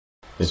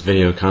This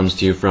video comes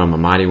to you from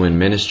Amightywind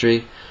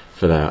Ministry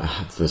for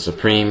the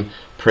supreme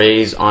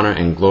praise, honor,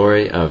 and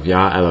glory of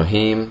Yah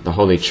Elohim, the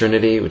Holy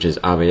Trinity, which is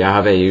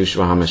YAHUVEH,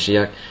 YAHUSHUA,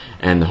 HaMASHIACH,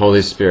 and the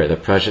Holy Spirit, the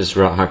precious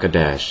RUACH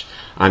KODESH.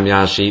 I'm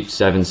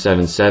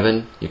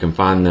YahSheep777. You can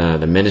find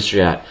the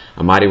ministry at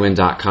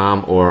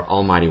Amightywind.com or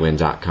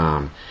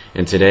Almightywind.com.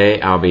 And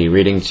today I'll be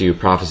reading to you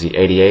Prophecy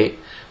 88,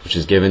 which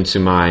is given to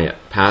my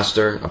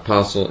pastor,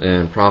 apostle,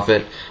 and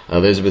prophet,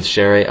 Elisabeth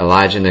Sherrie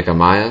Elijah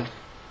Nikomia.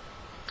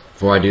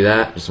 Before I do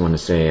that, I just want to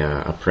say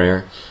a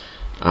prayer.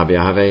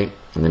 YAHUVEH,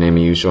 in the name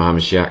of YAHUSHUA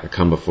HaMASHIACH, I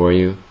come before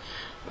you.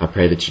 I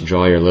pray that you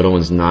draw your little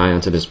ones nigh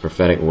unto this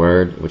prophetic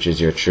word, which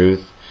is your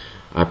truth.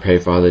 I pray,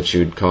 Father, that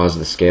you would cause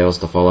the scales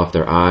to fall off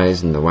their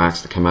eyes and the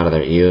wax to come out of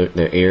their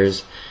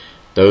ears.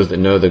 Those that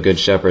know the Good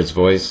Shepherd's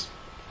voice,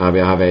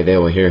 YAHUVEH, they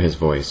will hear his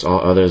voice. All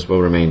others will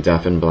remain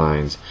deaf and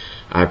blind.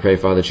 I pray,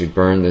 Father, that you'd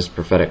burn this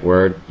prophetic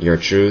word, your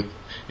truth,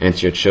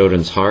 into your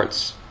children's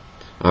hearts.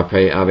 I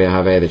pray,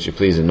 YAHUVEH, that you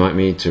please anoint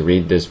me to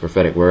read this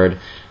prophetic word.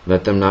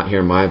 Let them not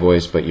hear my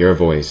voice, but your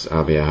voice,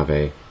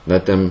 YAHUVEH.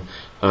 Let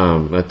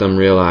them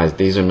realize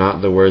these are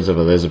not the words of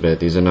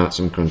Elisabeth. These are not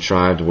some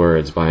contrived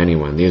words by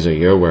anyone. These are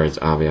your words,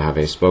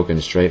 YAHUVEH,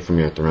 spoken straight from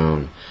your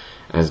throne,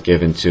 as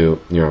given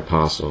to your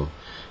apostle,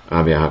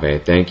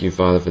 YAHUVEH. Thank you,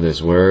 Father, for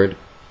this word.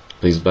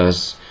 Please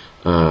bless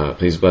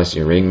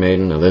your ring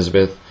maiden,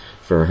 Elisabeth,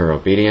 for her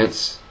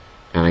obedience.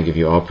 And I give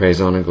you all praise,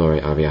 honor, and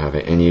glory,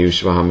 YAHUVEH. In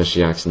YAHUSHUA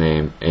HaMASHIACH's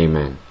name,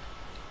 amen.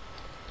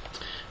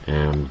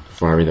 And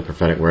before I read the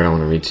prophetic word, I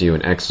want to read to you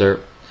an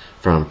excerpt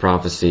from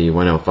Prophecy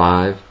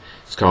 105.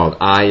 It's called,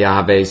 I,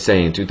 YAHUVEH,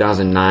 say, in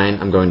 2009,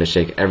 I'm going to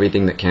shake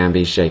everything that can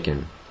be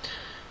shaken.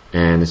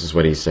 And this is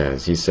what he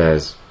says. He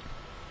says,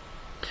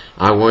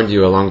 I warned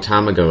you a long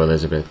time ago,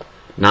 Elisabeth,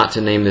 not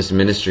to name this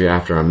ministry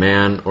after a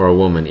man or a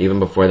woman, even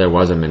before there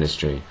was a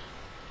ministry.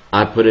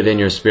 I put it in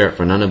your spirit,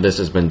 for none of this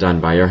has been done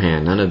by your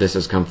hand. None of this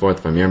has come forth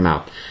from your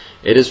mouth.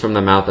 It is from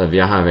the mouth of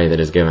YAHUVEH that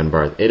is given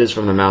birth. It is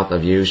from the mouth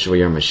of YAHUSHUA,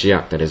 your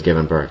Mashiach, that is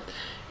given birth.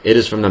 It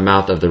is from the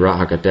mouth of the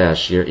RUACH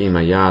KODESH, your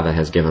Yah, that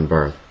has given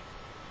birth.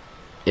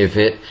 If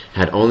it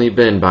had only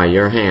been by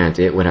your hand,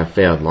 it would have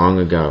failed long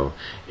ago.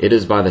 It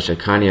is by the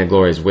Shekinah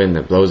glory's wind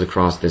that blows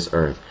across this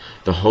earth,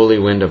 the holy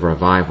wind of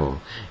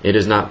revival. It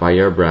is not by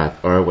your breath,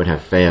 or it would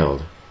have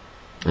failed.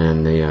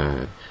 And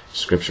the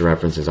scripture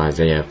reference is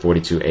Isaiah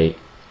 42:8.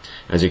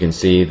 As you can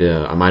see,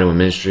 the Amightywind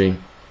Ministry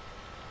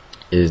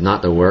is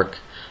not the work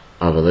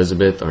of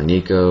Elisabeth or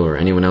Nico or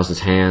anyone else's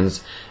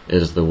hands. It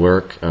is the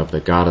work of the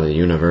God of the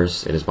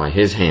universe. It is by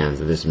his hands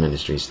that this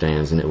ministry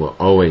stands, and it will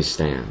always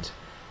stand.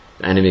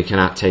 The enemy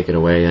cannot take it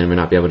away. The enemy will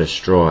not be able to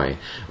destroy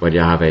what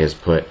YAHUVEH has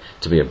put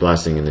to be a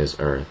blessing in this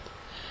earth.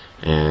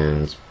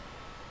 And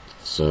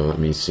so let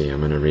me see. I'm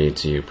going to read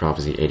to you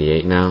Prophecy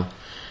 88 now.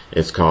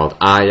 It's called,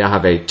 I,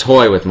 YAHUVEH,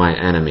 toy with my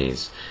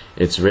enemies.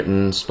 It's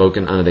written,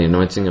 spoken under the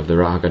anointing of the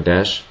RUACH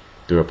KODESH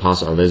through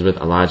Apostle Elisabeth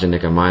Elijah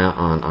Nikomia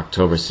on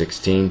October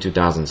 16,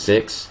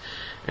 2006.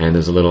 And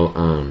there's a little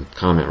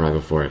comment right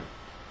before it.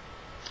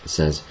 It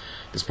says,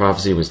 this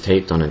prophecy was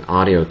taped on an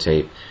audio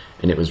tape,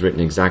 and it was written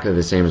exactly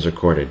the same as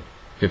recorded.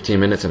 15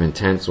 minutes of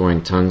intense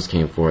warring tongues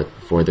came forth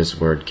before this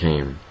word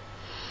came.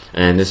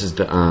 And this is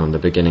the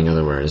beginning of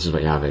the word. This is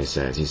what YAHUVEH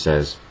says. He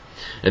says,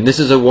 and this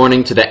is a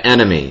warning to the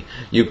enemy.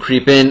 You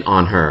creep in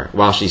on her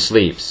while she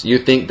sleeps. You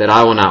think that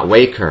I will not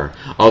wake her.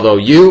 Although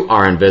you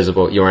are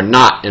invisible, you are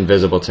not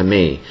invisible to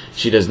me.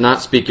 She does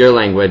not speak your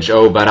language.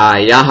 Oh, but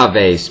I,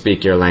 YAHUVEH,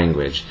 speak your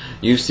language.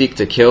 You seek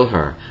to kill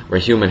her where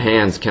human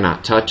hands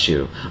cannot touch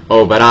you.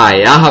 Oh, but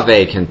I,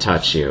 YAHUVEH, can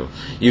touch you.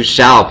 You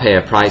shall pay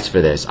a price for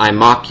this. I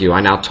mock you.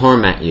 I now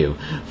torment you.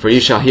 For you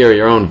shall hear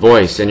your own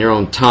voice and your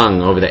own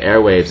tongue over the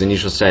airwaves, and you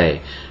shall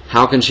say,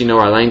 how can she know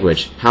our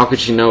language? How could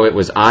she know it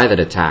was I that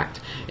attacked?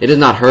 It is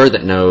not her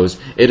that knows.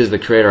 It is the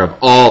Creator of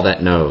all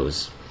that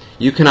knows.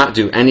 You cannot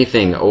do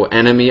anything, O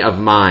enemy of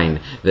mine,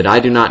 that I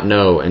do not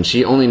know, and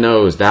she only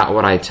knows that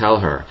what I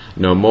tell her.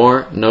 No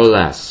more, no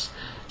less.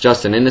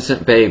 Just an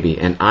innocent baby,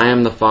 and I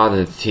am the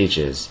Father that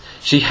teaches.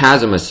 She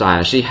has a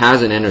Messiah. She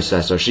has an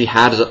intercessor. She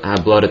has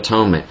a blood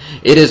atonement.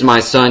 It is my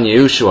son,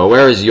 YAHUSHUA.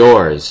 Where is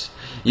yours?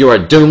 You are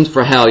doomed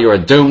for hell. You are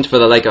doomed for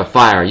the lake of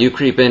fire. You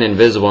creep in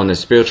invisible in the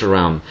spiritual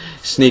realm.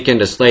 Sneak in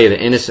to slay the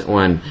innocent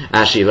one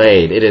as she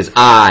laid. It is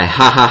I,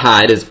 ha ha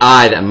ha, it is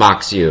I that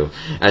mocks you.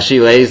 As she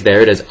lays there,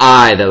 it is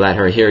I that let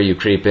her hear you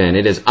creep in.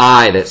 It is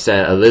I that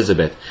said,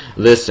 Elisabeth,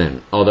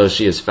 listen, although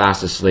she is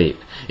fast asleep.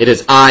 It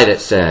is I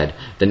that said,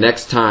 the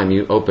next time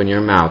you open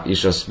your mouth, you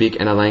shall speak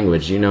in a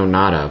language you know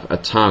not of, a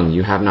tongue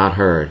you have not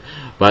heard.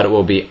 But it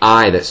will be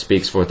I that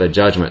speaks forth a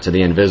judgment to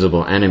the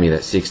invisible enemy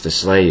that seeks to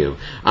slay you.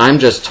 I'm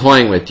just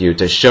toying with you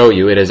to show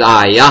you it is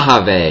I,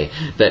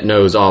 YAHUVEH, that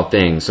knows all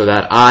things, so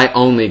that I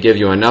only give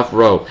you enough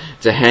rope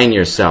to hang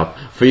yourself,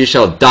 for you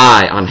shall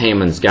die on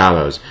Haman's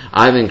gallows.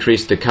 I've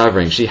increased the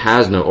covering. She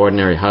has no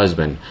ordinary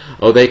husband.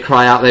 Oh, they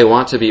cry out they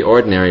want to be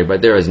ordinary,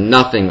 but there is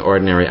nothing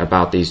ordinary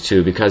about these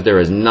two, because there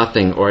is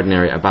nothing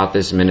ordinary about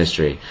this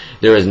ministry.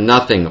 There is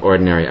nothing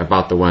ordinary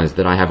about the ones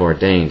that I have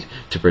ordained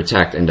to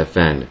protect and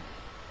defend.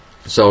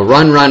 So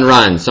run, run,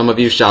 run. Some of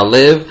you shall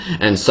live,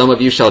 and some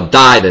of you shall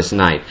die this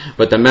night.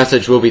 But the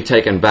message will be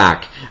taken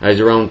back, as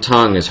your own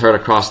tongue is heard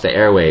across the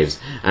airwaves.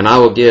 And I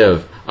will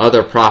give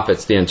other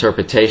prophets the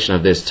interpretation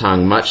of this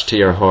tongue, much to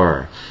your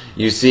horror.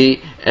 You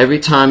see, every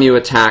time you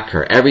attack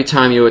her, every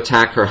time you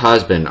attack her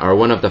husband, or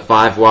one of the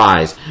 5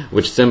 wise,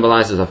 which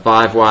symbolizes the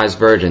 5 wise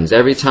virgins,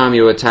 every time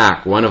you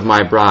attack one of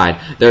my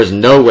bride, there's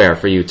nowhere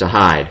for you to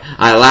hide.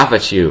 I laugh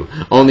at you,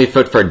 only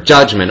fit for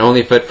judgment,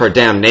 only fit for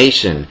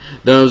damnation.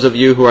 Those of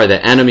you who are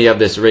the enemy of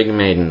this ring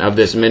maiden, of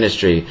this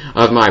ministry,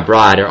 of my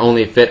bride, are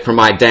only fit for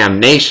my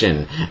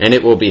damnation, and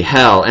it will be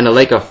hell, and a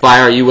lake of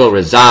fire you will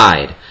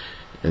reside.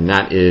 And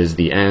that is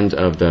the end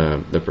of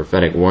the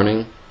prophetic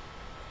warning.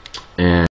 And